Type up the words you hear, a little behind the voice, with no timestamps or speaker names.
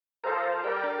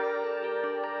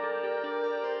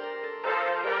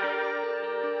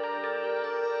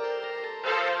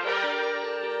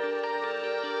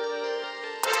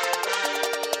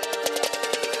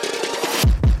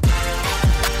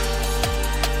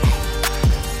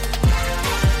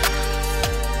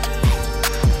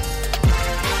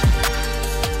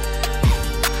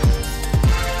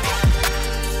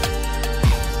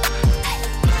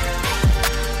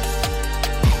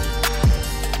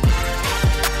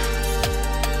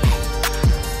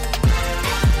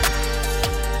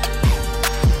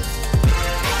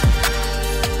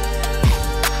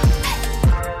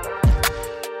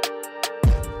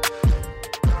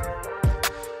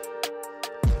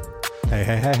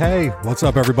Hey, what's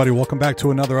up, everybody? Welcome back to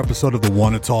another episode of the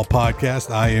One It's All podcast.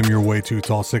 I am your way too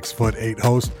tall, 6'8"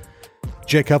 host,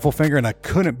 Jake Heffelfinger, and I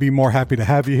couldn't be more happy to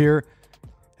have you here.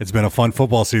 It's been a fun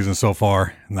football season so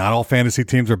far. Not all fantasy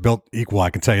teams are built equal, I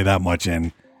can tell you that much.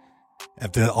 And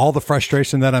after all the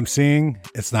frustration that I'm seeing,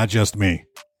 it's not just me.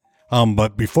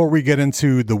 But before we get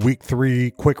into the week 3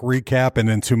 quick recap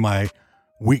and into my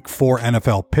week 4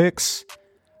 NFL picks,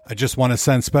 I just want to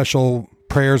send special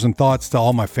prayers and thoughts to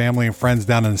all my family and friends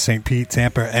down in St. Pete,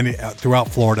 Tampa, and throughout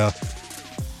Florida.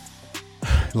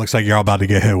 It looks like you're all about to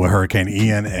get hit with Hurricane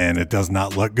Ian, and it does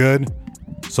not look good.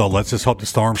 So let's just hope the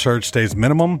storm surge stays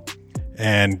minimum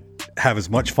and have as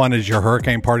much fun as your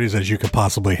hurricane parties as you could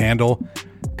possibly handle,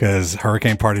 because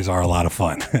hurricane parties are a lot of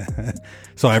fun.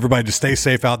 So everybody just stay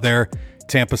safe out there.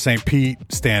 Tampa, St. Pete,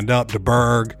 stand up,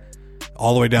 DeBerg,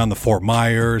 all the way down to Fort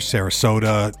Myers,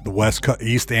 Sarasota, the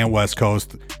East and West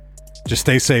Coast. Just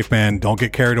stay safe, man. Don't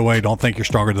get carried away. Don't think you're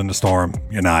stronger than the storm.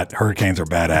 You're not. Hurricanes are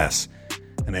badass,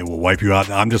 and they will wipe you out.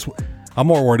 I'm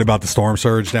more worried about the storm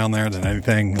surge down there than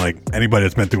anything. Like, anybody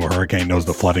that's been through a hurricane knows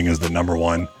the flooding is the number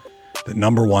one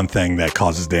thing that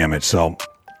causes damage. So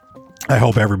I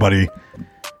hope everybody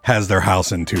has their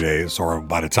house in 2 days or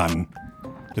by the time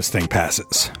this thing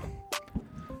passes.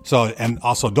 So, and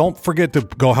also don't forget to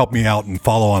go help me out and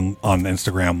follow on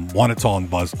Instagram, One It's All and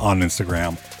Buzz on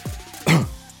Instagram.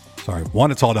 Sorry,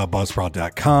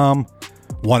 oneitall.buzzsprout.com,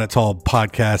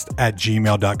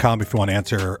 oneitallpodcast@gmail.com if you want to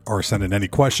answer or send in any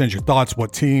questions, your thoughts,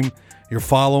 what team you're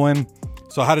following.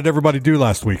 So how did everybody do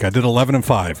last week? I did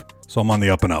 11-5, so I'm on the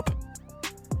up and up.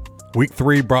 Week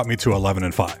 3 brought me to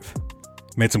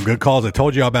 11-5. Made some good calls. I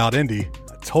told you about Indy.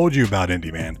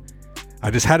 Man. I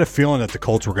just had a feeling that the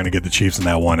Colts were going to get the Chiefs in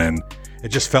that one, and it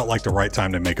just felt like the right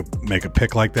time to make a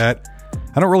pick like that.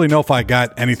 I don't really know if I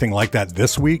got anything like that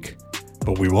this week,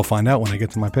 but we will find out when I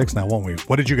get to my picks now, won't we?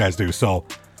 What did you guys do? So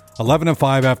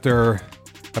 11-5 after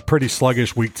a pretty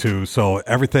sluggish week 2. So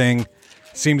everything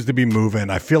seems to be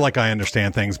moving. I feel like I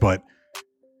understand things, but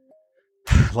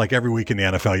like every week in the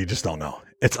NFL, you just don't know.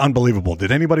 It's unbelievable.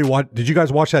 Did you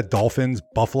guys watch that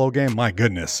Dolphins-Buffalo game? My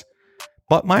goodness.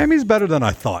 But Miami's better than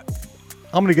I thought.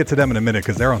 I'm going to get to them in a minute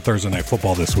because they're on Thursday Night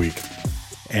Football this week.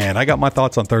 And I got my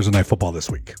thoughts on Thursday Night Football this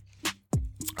week.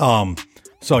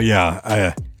 So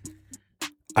yeah,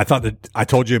 I thought that I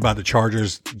told you about the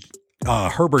Chargers.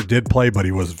 Herbert did play, but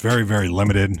he was very, very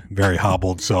limited, very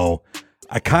hobbled. So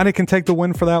I kind of can take the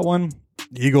win for that one.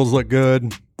 Eagles look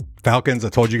good. Falcons, I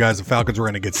told you guys the Falcons were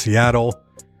going to get Seattle.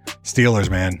 Steelers,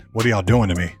 man, what are y'all doing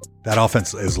to me? That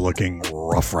offense is looking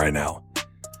rough right now.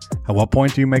 At what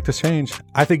point do you make this change?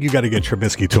 I think you got to get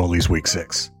Trubisky to at least week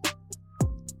 6.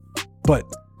 But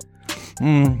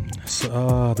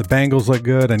the Bengals look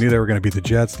good. I knew they were going to beat the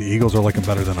Jets. The Eagles are looking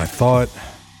better than I thought.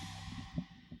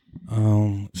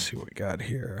 Let's see what we got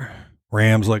here.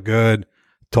 Rams look good.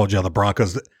 Told you the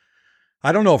Broncos.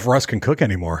 I don't know if Russ can cook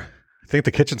anymore. I think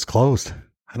the kitchen's closed.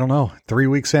 I don't know. 3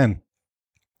 weeks in.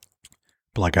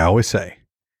 But like I always say,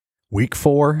 week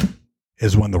 4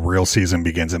 is when the real season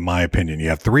begins, in my opinion. You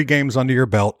have 3 games under your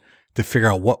belt to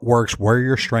figure out what works, where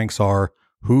your strengths are,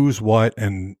 who's what.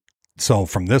 And so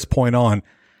from this point on,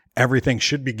 everything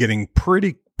should be getting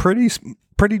pretty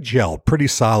gelled, pretty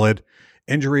solid.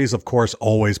 Injuries, of course,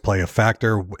 always play a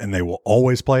factor, and they will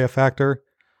always play a factor.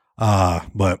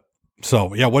 But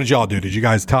so yeah, what did y'all do? Did you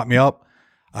guys top me up?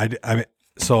 I did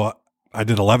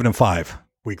 11-5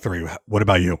 week 3. What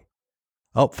about you?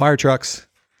 Oh, fire trucks.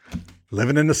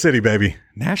 Living in the city, baby.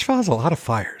 Nashville has a lot of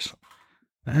fires.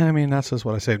 I mean, that's just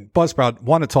what I say. Buzzsprout,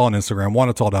 One It's All on Instagram,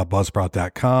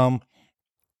 oneitall.buzzsprout.com.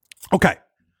 Okay.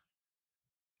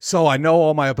 So I know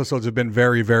all my episodes have been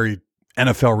very, very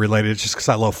NFL related. It's just because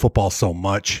I love football so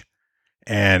much.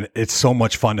 And it's so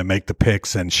much fun to make the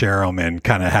picks and share them and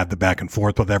kind of have the back and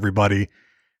forth with everybody.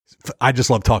 I just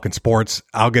love talking sports.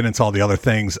 I'll get into all the other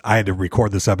things. I had to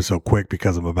record this episode quick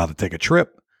because I'm about to take a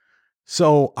trip.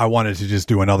 So I wanted to just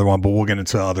do another one, but we'll get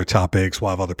into other topics. We'll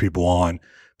have other people on.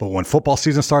 But when football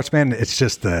season starts, man, it's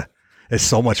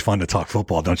so much fun to talk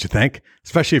football, don't you think?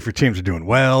 Especially if your teams are doing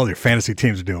well, your fantasy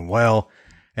teams are doing well.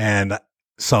 And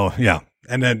so, yeah.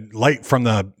 And then late from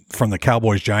the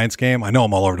Cowboys-Giants game, I know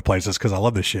I'm all over the place just because I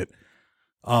love this shit.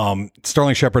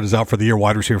 Sterling Shepard is out for the year,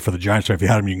 wide receiver for the Giants. So if you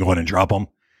had him, you can go ahead and drop him.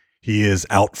 He is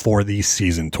out for the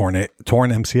season. Torn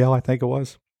MCL, I think it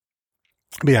was.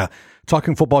 But yeah,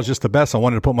 talking football is just the best. I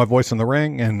wanted to put my voice in the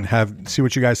ring and see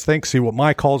what you guys think, see what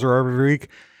my calls are every week.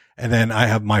 And then I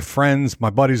have my friends, my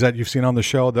buddies that you've seen on the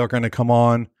show. They're going to come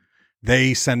on.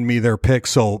 They send me their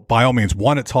picks. So by all means,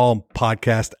 One It's All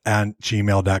podcast at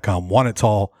gmail.com. One It's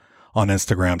All on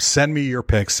Instagram. Send me your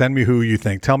picks. Send me who you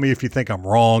think. Tell me if you think I'm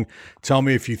wrong. Tell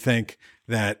me if you think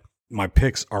that my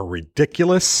picks are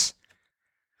ridiculous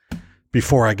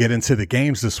before I get into the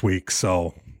games this week.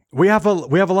 So we have a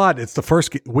lot. It's the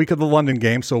first week of the London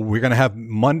game, so we're going to have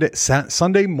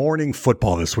Sunday morning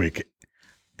football this week.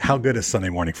 How good is Sunday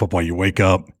morning football? You wake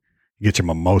up, you get your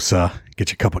mimosa, get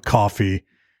your cup of coffee.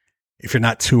 If you're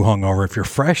not too hungover, if you're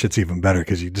fresh, it's even better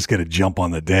because you just get a jump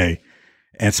on the day.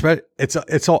 And it's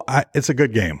a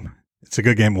good game. It's a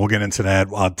good game. We'll get into that.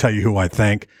 I'll tell you who I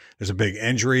think. There's a big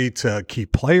injury to a key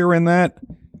player in that.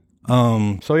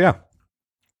 So yeah.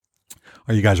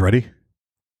 Are you guys ready?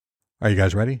 Are you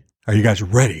guys ready? Are you guys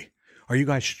ready? Are you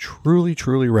guys truly,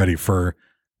 truly ready for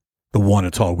the One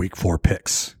It's All Week 4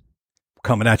 picks?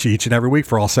 Coming at you each and every week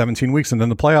for all 17 weeks and then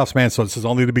the playoffs, man. So this is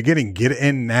only the beginning. Get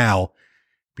in now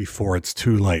before it's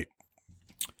too late.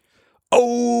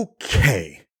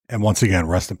 Okay. And once again,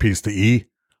 rest in peace to E.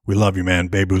 We love you, man.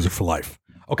 Babe Boozer for life.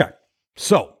 Okay.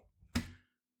 So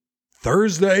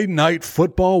Thursday night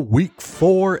football, week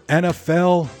 4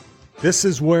 NFL. This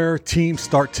is where teams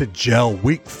start to gel.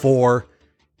 Week 4,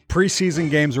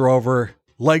 preseason games are over.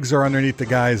 Legs are underneath the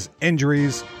guys.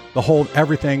 Injuries,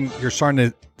 everything. You're starting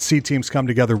to see teams come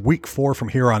together. Week 4 from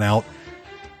here on out.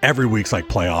 Every week's like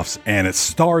playoffs. And it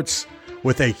starts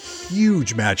with a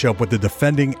huge matchup with the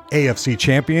defending AFC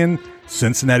champion,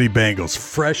 Cincinnati Bengals,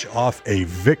 fresh off a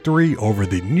victory over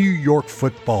the New York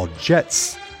Football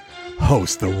Jets,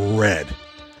 host the Red.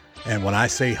 And when I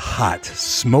say hot,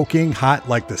 smoking hot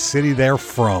like the city they're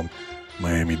from,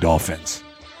 Miami Dolphins.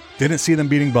 Didn't see them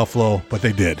beating Buffalo, but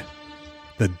they did.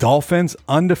 The Dolphins,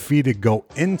 undefeated, go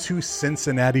into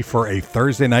Cincinnati for a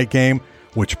Thursday night game,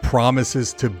 which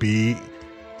promises to be,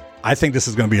 I think this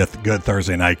is going to be a good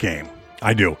Thursday night game.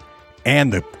 I do.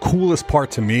 And the coolest part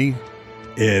to me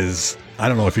is, I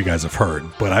don't know if you guys have heard,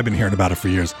 but I've been hearing about it for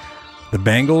years. The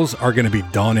Bengals are going to be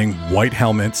donning white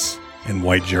helmets and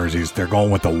white jerseys. They're going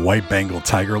with the white Bengal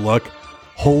tiger look.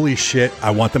 Holy shit,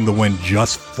 I want them to win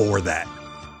just for that.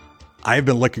 I've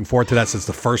been looking forward to that since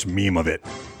the first meme of it,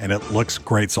 and it looks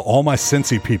great. So all my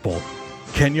Cincy people,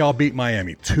 can y'all beat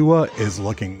Miami? Tua is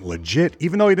looking legit,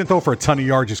 even though he didn't throw for a ton of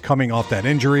yards just coming off that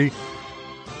injury.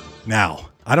 Now,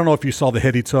 I don't know if you saw the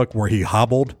hit he took where he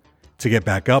hobbled to get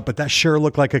back up, but that sure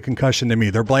looked like a concussion to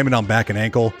me. They're blaming it on back and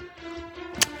ankle.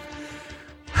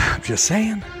 Just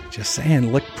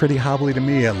saying, looked pretty hobbly to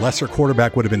me. A lesser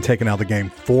quarterback would have been taken out of the game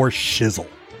for shizzle.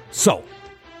 So,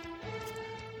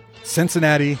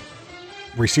 Cincinnati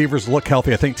receivers look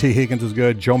healthy. I think T. Higgins is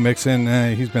good. Joe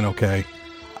Mixon, he's been okay.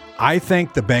 I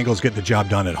think the Bengals get the job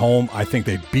done at home. I think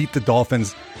they beat the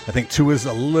Dolphins. I think Tua's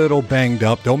a little banged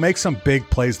up. They'll make some big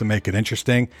plays to make it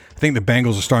interesting. I think the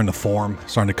Bengals are starting to form,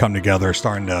 starting to come together, you're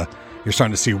starting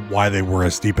to see why they were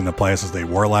as deep in the playoffs as they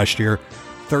were last year.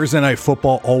 Thursday night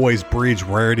football always breeds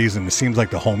rarities, and it seems like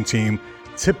the home team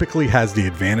typically has the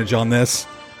advantage on this.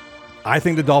 I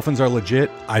think the Dolphins are legit.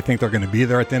 I think they're going to be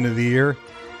there at the end of the year,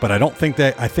 but I think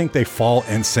they fall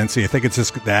in Cincy. I think it's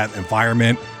just that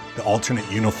environment, the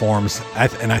alternate uniforms,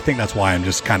 and I think that's why I'm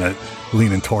just kind of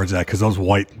leaning towards that, because those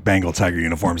white Bengal tiger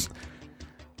uniforms,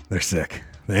 they're sick.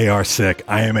 They are sick.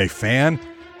 I am a fan,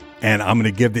 and I'm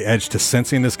going to give the edge to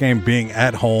Cincy in this game. Being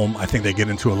at home, I think they get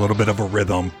into a little bit of a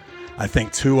rhythm. I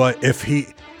think Tua,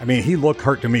 he looked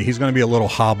hurt to me. He's going to be a little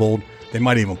hobbled. They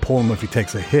might even pull him if he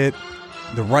takes a hit.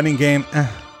 The running game,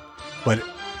 but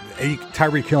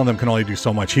Tyreek Hill and them can only do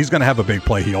so much. He's going to have a big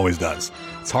play. He always does.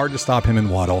 It's hard to stop him and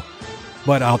Waddle,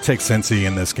 but I'll take Cincy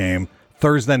in this game.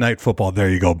 Thursday night football, there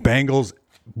you go. Bengals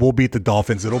will beat the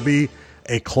Dolphins. It'll be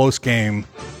a close game,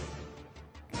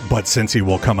 but Cincy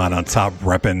will come out on top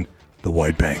repping the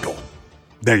white Bengal.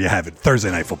 There you have it. Thursday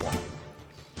night football.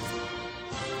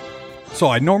 So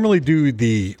I normally do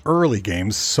the early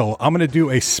games, so I'm going to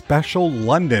do a special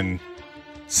London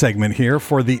segment here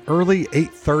for the early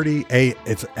 8:30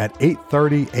 It's at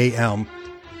 8:30 a.m.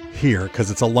 here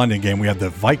because it's a London game. We have the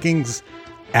Vikings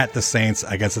at the Saints.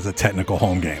 I guess it's a technical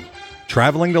home game.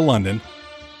 Traveling to London,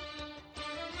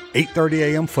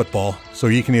 8:30 a.m. football, so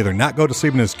you can either not go to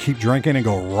sleep and just keep drinking and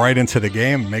go right into the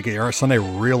game and make it your Sunday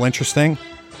real interesting.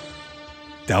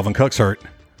 Dalvin Cook's hurt.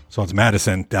 So it's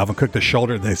Madison. Dalvin Cook, the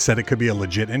shoulder. They said it could be a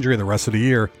legit injury the rest of the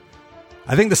year.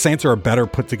 I think the Saints are a better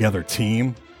put-together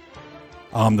team.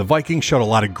 The Vikings showed a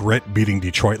lot of grit beating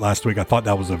Detroit last week. I thought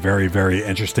that was a very, very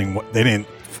interesting. They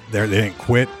didn't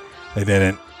quit. They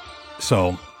didn't.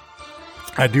 So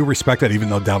I do respect that. Even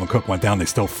though Dalvin Cook went down, they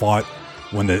still fought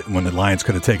when the Lions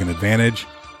could have taken advantage.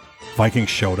 Vikings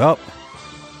showed up.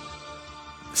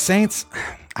 Saints,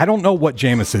 I don't know what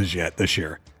Jameis is yet this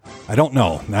year. I don't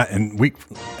know.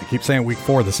 I keep saying week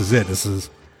 4, this is it.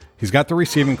 He's got the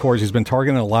receiving cores. He's been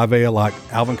targeting Olave a lot.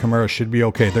 Alvin Kamara should be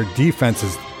okay. Their defense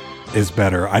is is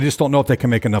better. I just don't know if they can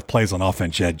make enough plays on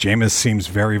offense yet. Jameis seems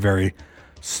very, very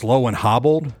slow and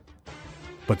hobbled,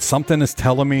 but something is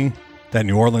telling me that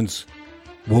New Orleans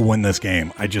will win this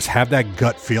game. I just have that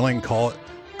gut feeling. Call it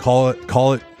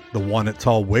the one at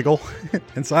tall wiggle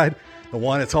inside. The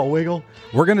one at all wiggle.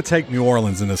 We're going to take New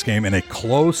Orleans in this game in a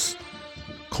close.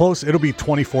 It'll be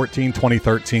 2014,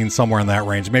 2013, somewhere in that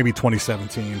range. Maybe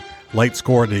 2017. Late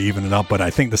score to even it up. But I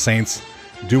think the Saints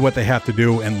do what they have to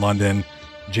do in London.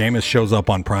 Jameis shows up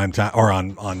on prime time, or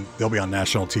on they'll be on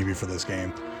national TV for this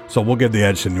game. So we'll give the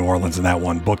edge to New Orleans in that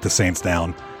one. Book the Saints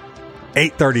down.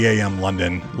 8:30 a.m.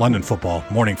 London football,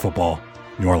 morning football,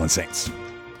 New Orleans Saints.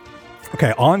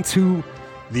 Okay, on to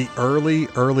the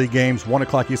early games, 1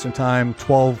 o'clock Eastern time,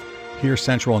 12 here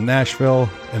Central in Nashville,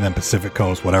 and then Pacific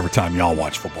Coast, whatever time y'all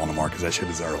watch football tomorrow, because that shit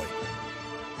is early.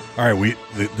 All right,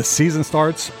 the season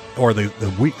starts, or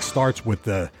the week starts with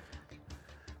the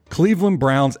Cleveland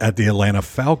Browns at the Atlanta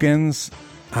Falcons.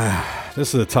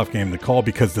 This is a tough game to call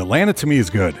because Atlanta to me is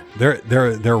good. They're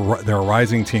a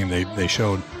rising team. They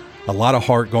showed a lot of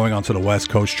heart going onto the West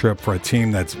Coast trip for a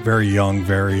team that's very young,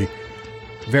 very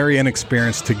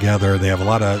inexperienced together. They have a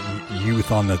lot of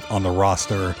youth on the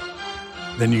roster.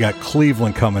 Then you got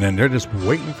Cleveland coming in. They're just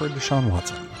waiting for Deshaun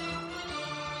Watson.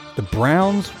 The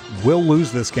Browns will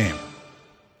lose this game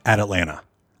at Atlanta.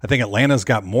 I think Atlanta's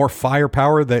got more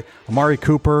firepower. Amari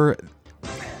Cooper,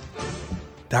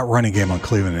 that running game on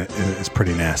Cleveland is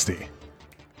pretty nasty.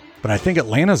 But I think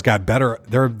Atlanta's got better.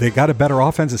 They got a better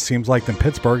offense, it seems like, than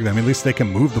Pittsburgh. I mean, at least they can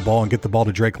move the ball and get the ball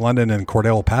to Drake London and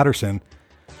Cordell Patterson.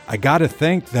 I got to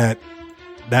think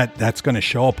that's going to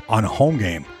show up on a home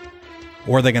game.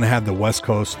 Or are they going to have the West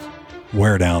Coast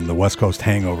wear down, the West Coast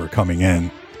hangover coming in?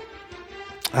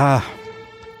 Then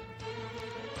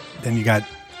you got,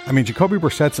 Jacoby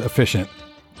Brissett's efficient.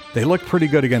 They look pretty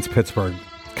good against Pittsburgh,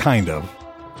 kind of.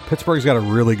 Pittsburgh's got a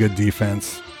really good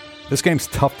defense. This game's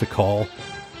tough to call,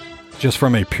 just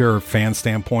from a pure fan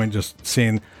standpoint, just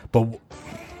seeing. But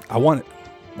I'm going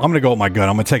to go with my gut.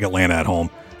 I'm going to take Atlanta at home.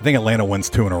 I think Atlanta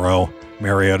wins 2 in a row.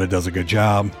 Mariota does a good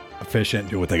job, efficient,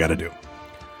 do what they got to do.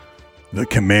 The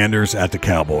Commanders at the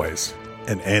Cowboys,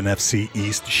 an NFC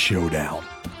East showdown.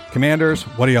 Commanders,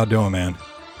 what are y'all doing, man?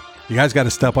 You guys got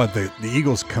to step up. The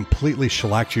Eagles completely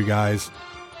shellacked you guys.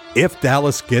 If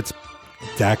Dallas gets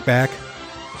Dak back,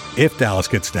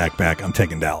 I'm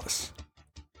taking Dallas.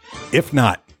 If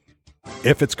not,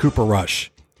 if it's Cooper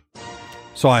Rush.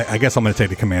 So I guess I'm going to take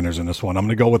the Commanders in this one. I'm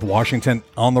going to go with Washington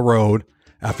on the road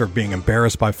after being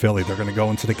embarrassed by Philly. They're going to go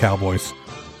into the Cowboys.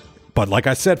 But like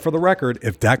I said, for the record,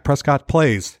 if Dak Prescott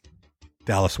plays,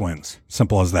 Dallas wins.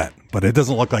 Simple as that. But it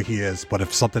doesn't look like he is. But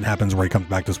if something happens where he comes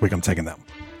back this week, I'm taking them.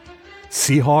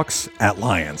 Seahawks at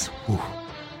Lions. Whew.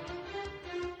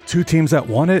 2 teams that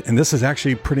won it, and this is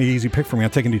actually a pretty easy pick for me. I'm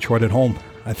taking Detroit at home.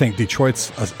 I think Detroit's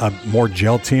a more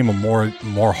gel team, a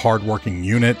more hardworking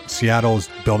unit. Seattle's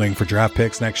building for draft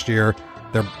picks next year.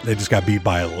 They just got beat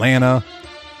by Atlanta.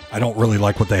 I don't really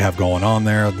like what they have going on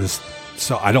there.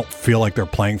 So I don't feel like they're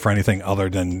playing for anything other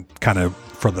than kind of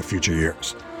for the future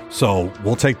years. So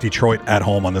we'll take Detroit at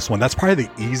home on this one. That's probably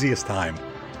the easiest time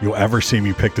you'll ever see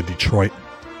me pick the Detroit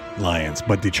Lions.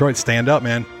 But Detroit, stand up,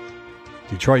 man.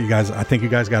 Detroit, you guys, I think you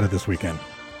guys got it this weekend.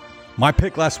 My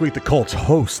pick last week, the Colts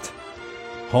host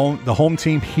the home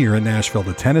team here in Nashville,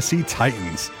 the Tennessee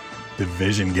Titans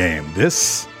division game.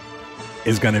 This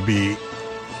is going to be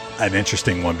an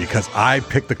interesting one because I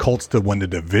picked the Colts to win the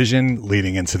division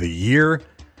leading into the year.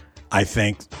 I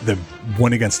think the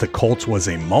win against the Colts was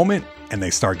a moment and they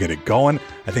start getting going.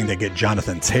 I think they get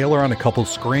Jonathan Taylor on a couple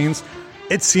screens.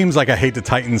 It seems like I hate the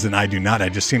Titans and I do not. I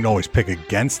just seem to always pick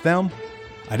against them.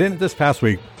 I didn't this past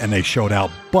week and they showed out,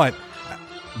 but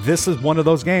this is one of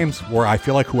those games where I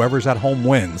feel like whoever's at home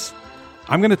wins.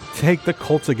 I'm going to take the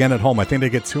Colts again at home. I think they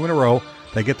get 2 in a row.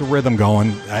 They get the rhythm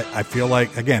going. I feel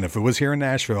like, again, if it was here in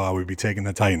Nashville, I would be taking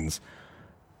the Titans.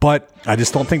 But I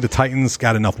just don't think the Titans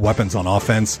got enough weapons on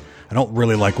offense. I don't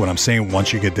really like what I'm saying.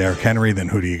 Once you get Derrick Henry, then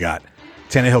who do you got?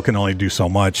 Tannehill can only do so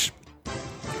much.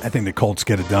 I think the Colts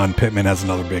get it done. Pittman has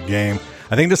another big game.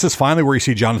 I think this is finally where you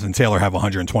see Jonathan Taylor have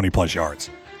 120-plus yards.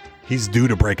 He's due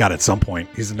to break out at some point.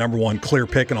 He's the number 1 clear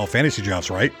pick in all fantasy drafts,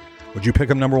 right? Would you pick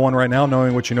him number 1 right now,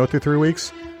 knowing what you know through 3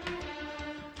 weeks?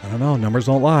 I don't know. Numbers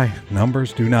don't lie.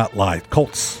 Numbers do not lie.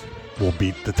 Colts will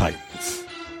beat the Titans.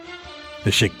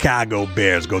 The Chicago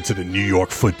Bears go to the New York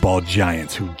Football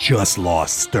Giants, who just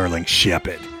lost Sterling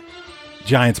Shepard.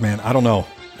 Giants, man, I don't know.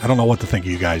 I don't know what to think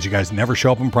of you guys. You guys never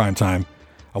show up in primetime.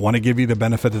 I want to give you the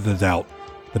benefit of the doubt.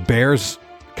 The Bears,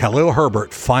 Khalil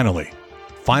Herbert, finally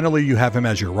you have him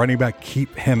as your running back.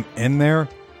 Keep him in there.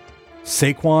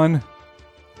 Saquon,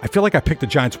 I feel like I picked the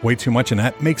Giants way too much, and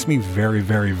that makes me very,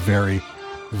 very, very,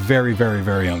 very, very,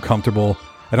 very uncomfortable.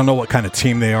 I don't know what kind of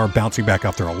team they are, bouncing back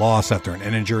after a loss, after an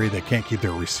injury. They can't keep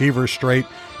their receivers straight.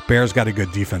 Bears got a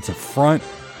good defensive front.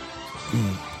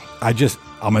 I'm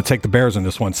going to take the Bears in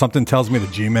this one. Something tells me the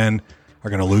G-Men are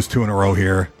going to lose 2 in a row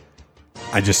here.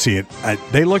 I just see it.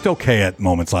 They looked okay at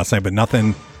moments last night, but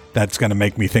nothing that's going to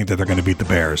make me think that they're going to beat the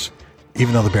Bears,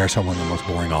 even though the Bears have one of the most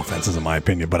boring offenses, in my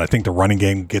opinion. But I think the running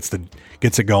game gets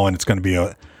it going. It's going to be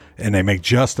and they make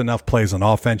just enough plays on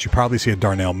offense. You probably see a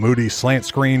Darnell Mooney slant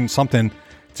screen, something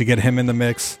to get him in the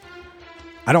mix.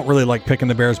 I don't really like picking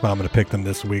the Bears, but I'm going to pick them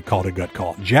this week. Called a gut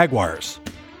call. Jaguars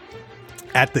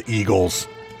at the Eagles.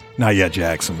 Not yet,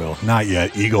 Jacksonville. Not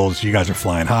yet. Eagles, you guys are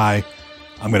flying high.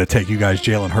 I'm going to take you guys.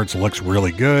 Jalen Hurts looks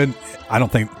really good. I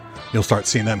don't think you'll start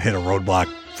seeing them hit a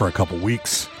roadblock for a couple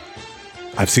weeks.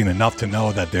 I've seen enough to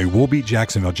know that they will beat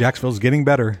Jacksonville. Jacksonville's getting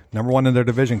better. Number 1 in their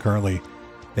division currently.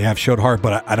 They have showed heart,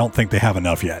 but I don't think they have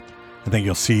enough yet. I think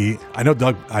you'll see. I know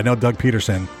Doug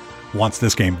Peterson wants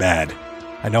this game bad.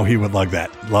 I know he would love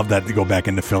that to go back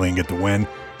into Philly and get the win.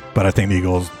 But I think the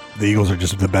Eagles are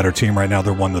just the better team right now.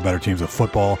 They're one of the better teams of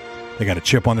football. They got a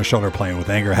chip on their shoulder, playing with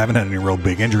anger. Haven't had any real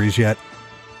big injuries yet.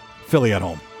 Philly at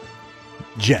home.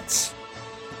 Jets.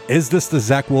 Is this the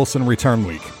Zach Wilson return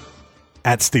week?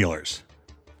 At Steelers.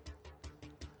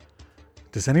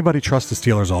 Does anybody trust the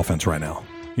Steelers offense right now?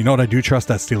 You know what I do trust?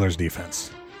 That Steelers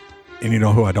defense. And you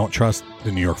know who I don't trust?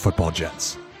 The New York Football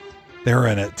Jets. They're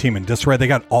in a team in disarray. They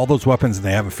got all those weapons and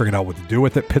they haven't figured out what to do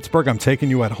with it. Pittsburgh, I'm taking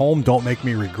you at home. Don't make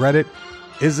me regret it.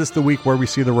 Is this the week where we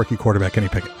see the rookie quarterback, Kenny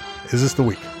Pickett? Is this the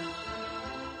week?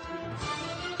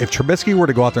 If Trubisky were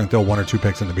to go out there and throw 1 or 2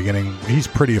 picks in the beginning, he's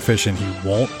pretty efficient. He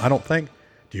won't, I don't think.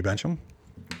 Do you bench him?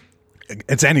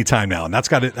 It's any time now, and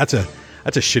that's a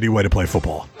shitty way to play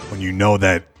football. When you know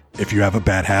that if you have a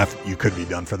bad half, you could be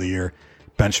done for the year.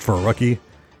 Benched for a rookie.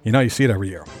 You see it every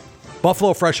year.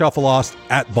 Buffalo fresh off a loss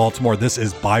at Baltimore. This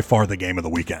is by far the game of the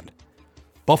weekend.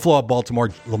 Buffalo at Baltimore.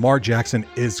 Lamar Jackson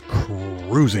is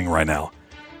cruising right now.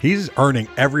 He's earning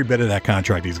every bit of that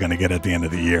contract he's going to get at the end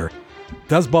of the year.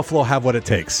 Does Buffalo have what it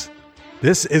takes?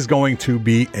 This is going to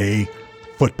be a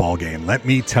football game. Let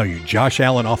me tell you, Josh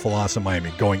Allen off a loss in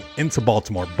Miami going into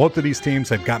Baltimore. Both of these teams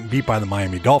have gotten beat by the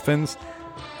Miami Dolphins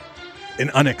in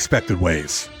unexpected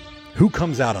ways. Who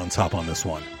comes out on top on this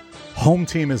one? Home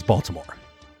team is Baltimore.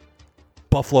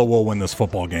 Buffalo will win this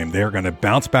football game. They are going to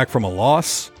bounce back from a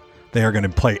loss. They are going to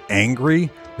play angry.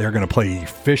 They're going to play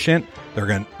efficient.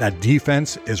 That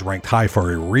defense is ranked high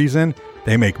for a reason.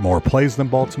 They make more plays than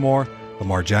Baltimore.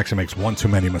 Lamar Jackson makes one too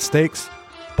many mistakes.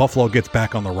 Buffalo gets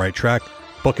back on the right track.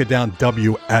 Book it down.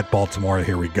 W at Baltimore.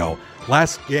 Here we go.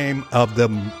 Last game of the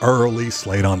early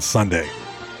slate on Sunday.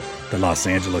 The Los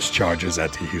Angeles Chargers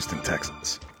at the Houston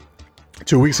Texans.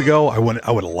 2 weeks ago, I would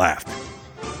have laughed.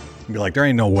 I'd be like, there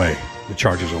ain't no way the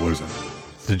Chargers are losing.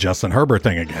 It's the Justin Herbert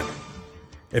thing again.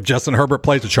 If Justin Herbert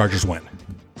plays, the Chargers win.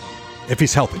 If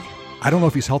he's healthy. I don't know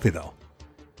if he's healthy, though.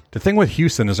 The thing with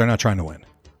Houston is they're not trying to win.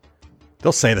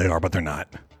 They'll say they are, but they're not.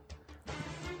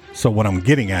 So what I'm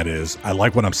getting at is I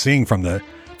like what I'm seeing from the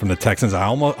Texans.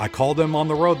 I called them on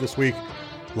the road this week.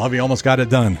 Lovey almost got it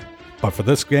done. But for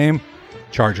this game,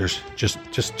 Chargers, just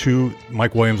 2.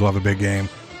 Mike Williams will have a big game.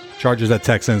 Chargers at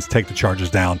Texans, take the Chargers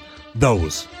down.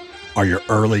 Those are your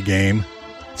early game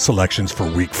selections for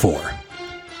week 4.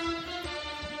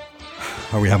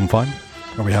 Are we having fun?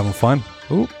 Are we having fun?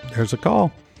 Ooh, there's a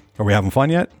call. Are we having fun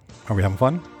yet? Are we having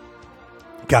fun?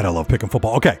 God, I love picking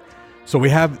football. Okay, so we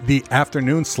have the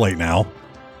afternoon slate now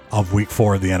of week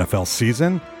 4 of the NFL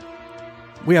season.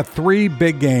 We have 3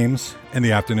 big games in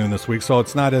the afternoon this week, so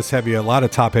it's not as heavy, a lot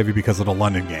of top heavy because of the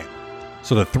London game.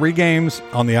 So the 3 games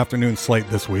on the afternoon slate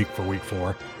this week for week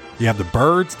 4, you have the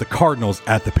Birds, the Cardinals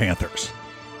at the Panthers.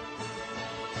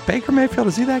 Baker Mayfield,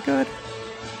 is he that good?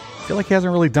 I feel like he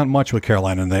hasn't really done much with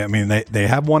Carolina. They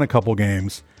have won a couple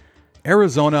games.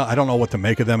 Arizona, I don't know what to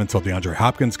make of them until DeAndre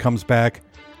Hopkins comes back.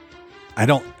 I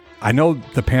know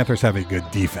the Panthers have a good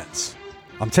defense.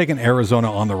 I'm taking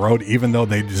Arizona on the road, even though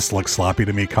they just look sloppy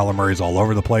to me. Kyler Murray's all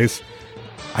over the place.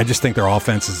 I just think their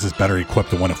offense is just better equipped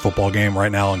to win a football game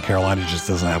right now, and Carolina just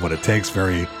doesn't have what it takes.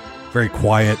 Very, very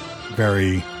quiet.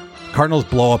 Cardinals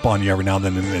blow up on you every now and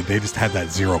then, and they just had that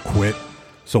zero quit.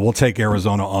 So we'll take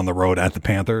Arizona on the road at the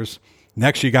Panthers.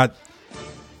 Next, you got,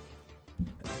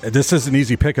 this is an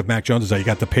easy pick if Mac Jones is out. You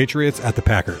got the Patriots at the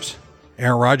Packers.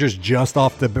 Aaron Rodgers just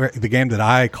off the game that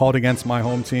I called against my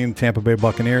home team, Tampa Bay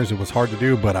Buccaneers. It was hard to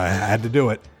do, but I had to do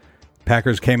it.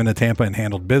 Packers came into Tampa and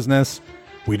handled business.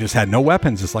 We just had no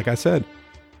weapons, just like I said.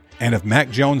 And if Mac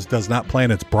Jones does not play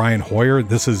and it's Brian Hoyer,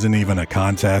 this isn't even a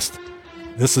contest.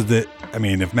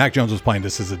 if Mac Jones was playing,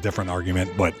 this is a different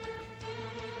argument, but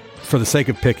for the sake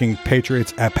of picking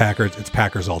Patriots at Packers, it's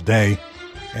Packers all day.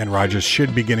 And Rodgers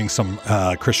should be getting some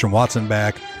Christian Watson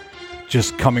back.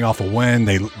 Just coming off a win,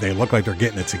 they look like they're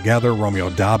getting it together. Romeo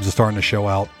Doubs is starting to show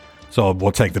out. So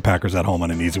we'll take the Packers at home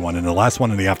on an easy one. And the last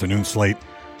one in the afternoon slate,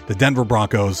 the Denver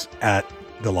Broncos at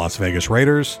the Las Vegas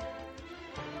Raiders.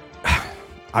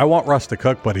 I want Russ to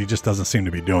cook, but he just doesn't seem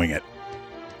to be doing it.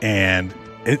 And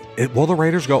will the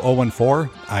Raiders go 0-4?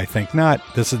 I think not.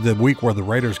 This is the week where the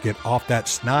Raiders get off that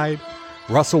snide.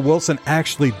 Russell Wilson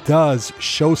actually does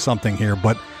show something here,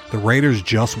 but the Raiders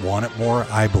just want it more,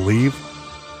 I believe.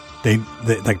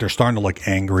 They're starting to look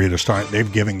angry.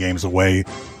 They've given games away.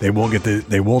 They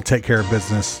will take care of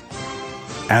business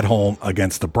at home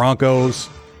against the Broncos.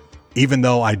 Even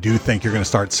though I do think you're going to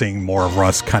start seeing more of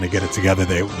Russ kind of get it together,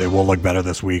 they will look better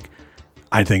this week.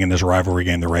 I think in this rivalry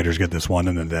game, the Raiders get this one,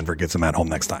 and then Denver gets them at home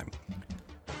next time.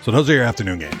 So those are your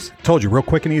afternoon games. Told you, real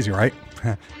quick and easy, right?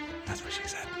 That's what she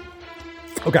said.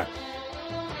 Okay.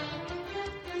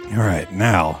 All right.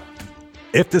 Now,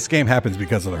 if this game happens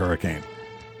because of the hurricane,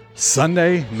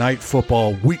 Sunday Night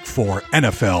Football, Week 4,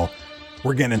 NFL,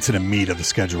 we're getting into the meat of the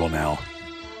schedule now.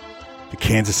 The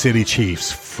Kansas City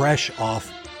Chiefs, fresh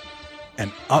off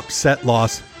an upset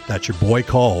loss that your boy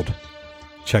called.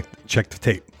 Check the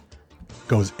tape.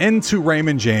 Goes into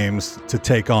Raymond James to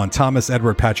take on Thomas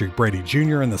Edward Patrick Brady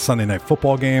Jr. in the Sunday Night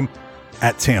Football game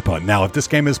at Tampa. Now, if this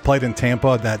game is played in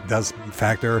Tampa, that does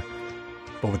factor.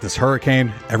 But with this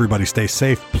hurricane, everybody stay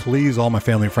safe. Please, all my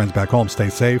family and friends back home, stay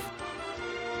safe.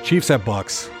 Chiefs at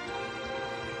Bucks.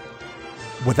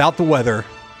 Without the weather,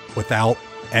 without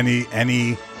any,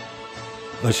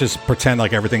 let's just pretend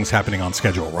like everything's happening on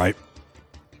schedule, right?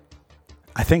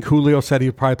 I think Julio said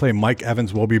he'd probably play. Mike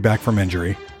Evans will be back from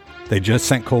injury. They just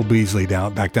sent Cole Beasley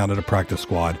back down to the practice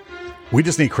squad. We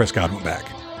just need Chris Godwin back.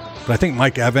 But I think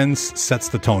Mike Evans sets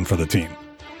the tone for the team.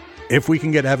 If we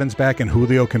can get Evans back and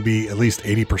Julio can be at least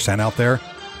 80% out there,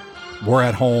 we're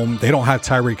at home. They don't have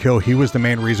Tyreek Hill. He was the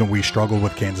main reason we struggled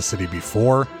with Kansas City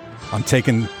before. I'm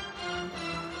taking,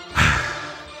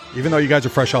 even though you guys are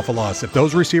fresh off a loss, if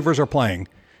those receivers are playing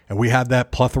and we have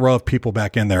that plethora of people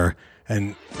back in there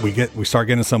and we start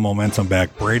getting some momentum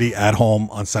back, Brady at home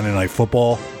on Sunday Night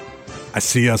Football, I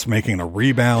see us making a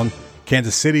rebound.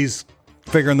 Kansas City's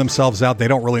figuring themselves out. They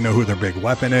don't really know who their big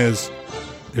weapon is.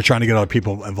 They're trying to get other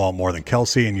people involved more than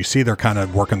Kelsey, and you see they're kind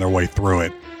of working their way through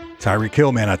it. Tyreek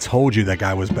Hill, man, I told you that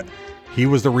guy he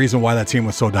was the reason why that team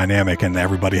was so dynamic, and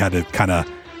everybody had to kind of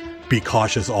be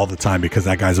cautious all the time because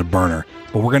that guy's a burner.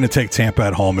 But we're going to take Tampa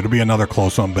at home. It'll be another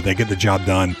close one, but they get the job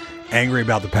done. Angry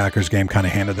about the Packers game, kind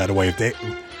of handed that away. If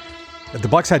the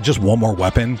Bucs had just one more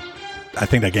weapon, I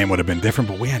think that game would have been different,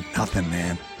 but we had nothing,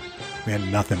 man. We had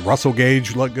nothing. Russell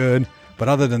Gage looked good, but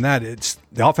other than that, it's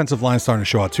the offensive line starting to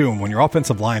show out too. And when your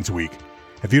offensive line's weak,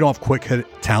 if you don't have quick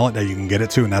hit talent that you can get it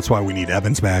to, and that's why we need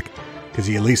Evans back, because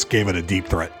he at least gave it a deep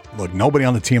threat. Look, nobody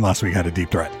on the team last week had a deep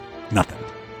threat.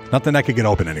 Nothing that could get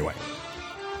open anyway.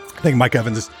 I think Mike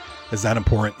Evans is that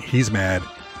important. He's mad.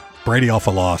 Brady off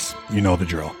a loss. You know the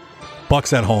drill.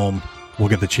 Bucks at home. We'll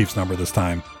get the Chiefs number this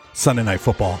time. Sunday Night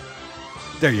Football.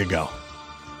 There you go.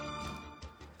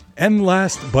 And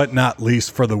last but not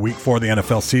least for the Week 4 of the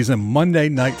NFL season, Monday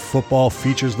Night Football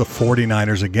features the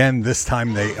 49ers again. This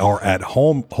time they are at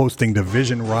home hosting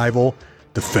division rival,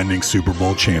 defending Super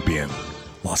Bowl champion,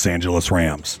 Los Angeles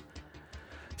Rams.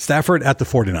 Stafford at the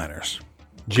 49ers.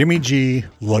 Jimmy G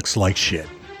looks like shit.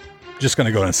 Just going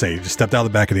to go ahead and say, he just stepped out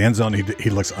of the back of the end zone. He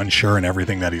looks unsure in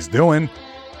everything that he's doing.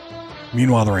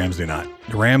 Meanwhile, the Rams do not.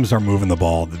 The Rams are moving the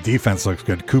ball. The defense looks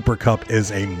good. Cooper Kupp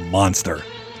is a monster.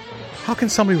 How can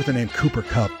somebody with the name Cooper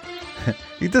Kupp,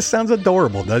 he just sounds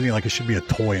adorable, doesn't he? Like it should be a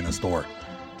toy in a store.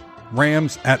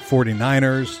 Rams at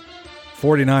 49ers.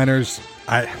 49ers,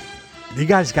 you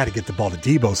guys got to get the ball to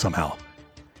Debo somehow.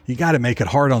 You got to make it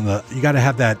hard you got to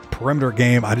have that perimeter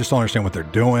game. I just don't understand what they're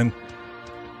doing.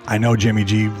 I know Jimmy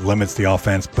G limits the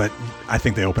offense, but I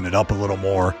think they open it up a little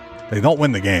more. They don't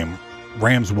win the game.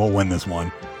 Rams will win this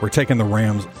one. We're taking the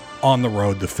Rams on the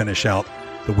road to finish out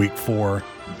the Week 4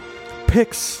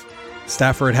 picks.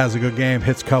 Stafford has a good game,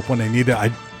 hits Kupp when they need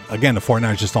it. Again, the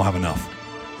 49ers just don't have enough.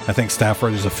 I think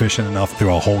Stafford is efficient enough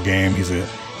through a whole game.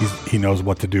 He knows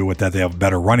what to do with that. They have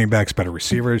better running backs, better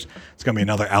receivers. It's going to be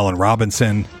another Allen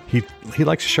Robinson. He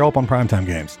likes to show up on primetime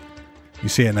games. You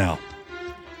see it now.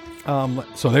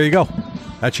 So there you go.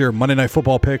 That's your Monday Night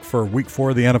Football pick for Week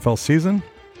 4 of the NFL season.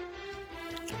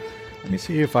 Let me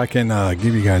see if I can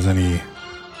give you guys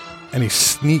any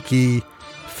sneaky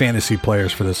fantasy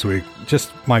players for this week.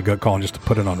 Just my gut call, just to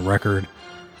put it on record.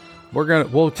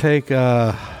 We'll take.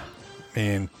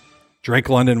 Drake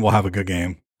London will have a good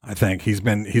game. I think he's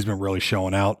been really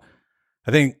showing out.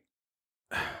 I think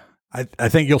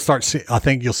you'll see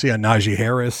a Najee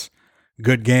Harris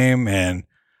good game, and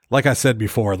like I said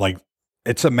before, like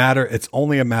it's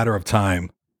only a matter of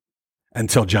time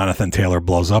until Jonathan Taylor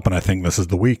blows up, and I think this is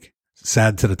the week.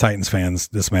 Sad to the Titans fans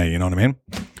dismay, you know what I mean?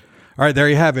 All right, there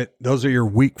you have it. Those are your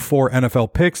week 4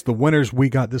 NFL picks. The winners we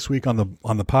got this week on the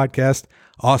podcast.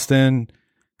 Austin,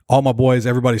 all my boys,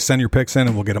 everybody send your picks in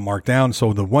and we'll get them marked down.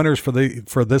 So the winners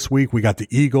for this week, we got the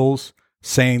Eagles,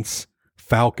 Saints,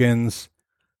 Falcons,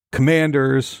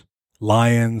 Commanders,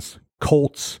 Lions,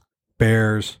 Colts,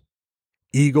 Bears,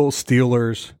 Eagles,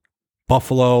 Steelers,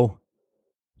 Buffalo,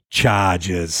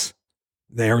 Chargers,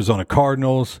 the Arizona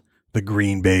Cardinals, the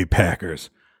Green Bay Packers,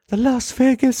 the Las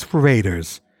Vegas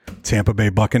Raiders, Tampa Bay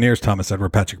Buccaneers, Thomas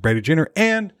Edward Patrick Brady Jr.,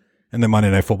 and in the Monday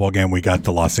Night Football game, we got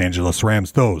the Los Angeles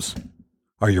Rams. Those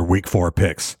are your week 4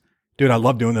 picks. Dude, I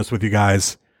love doing this with you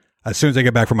guys. As soon as I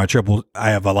get back from my trip,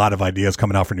 I have a lot of ideas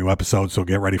coming out for new episodes, so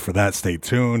get ready for that. Stay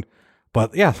tuned.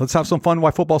 But yeah, let's have some fun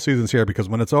while football season's here, because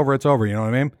when it's over, it's over. You know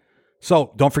what I mean?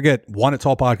 So don't forget,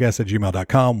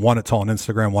 oneatallpodcast@gmail.com, oneatall on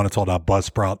Instagram,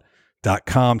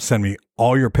 oneatall.buzzsprout.com. Send me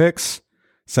all your picks.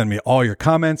 Send me all your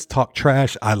comments. Talk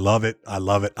trash. I love it. I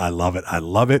love it. I love it. I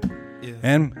love it. Yeah.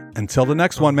 And until the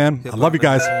next one, man, I love you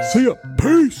guys. See ya.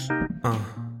 Peace.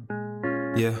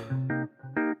 Yeah.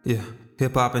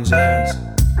 Hip hop and jazz.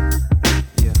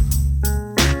 Yeah.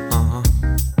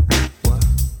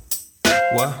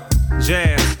 What?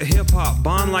 Jazz, hip hop,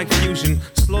 bond like fusion.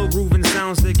 Slow grooving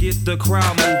sounds that get the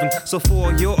crowd moving. So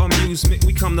for your amusement,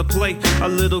 we come to play a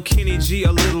little Kenny G,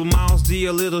 a little Miles D,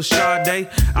 a little Sade.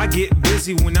 I get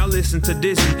busy when I listen to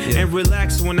Dizzy, and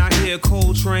relax when I hear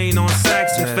Coltrane on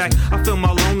sax. In fact, I feel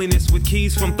my loneliness with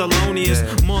keys from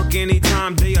Thelonious Monk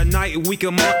anytime, day or night, week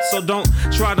or month. So don't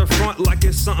try to front like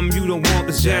it's something you don't want.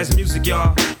 It's jazz music,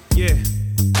 y'all. Yeah.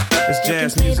 It's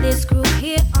jazz music. Play this groove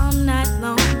here all night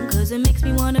long, cause it makes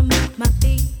me wanna move my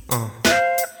feet. I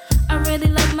really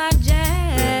love my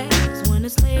jazz when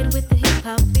it's laid with the hip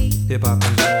hop beat. Hip hop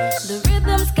and jazz. The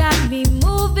rhythm's got me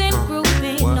moving,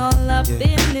 grooving all up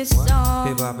in this song.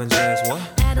 Hip hop and jazz, what?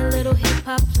 Add a little hip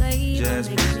hop flavor, jazz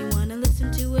makes me wanna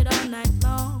listen to it all night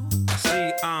long.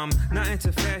 See, I'm not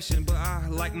into fashion, but I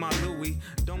like my Louis.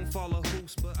 Don't follow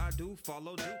hoops, but I do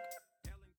follow Duke.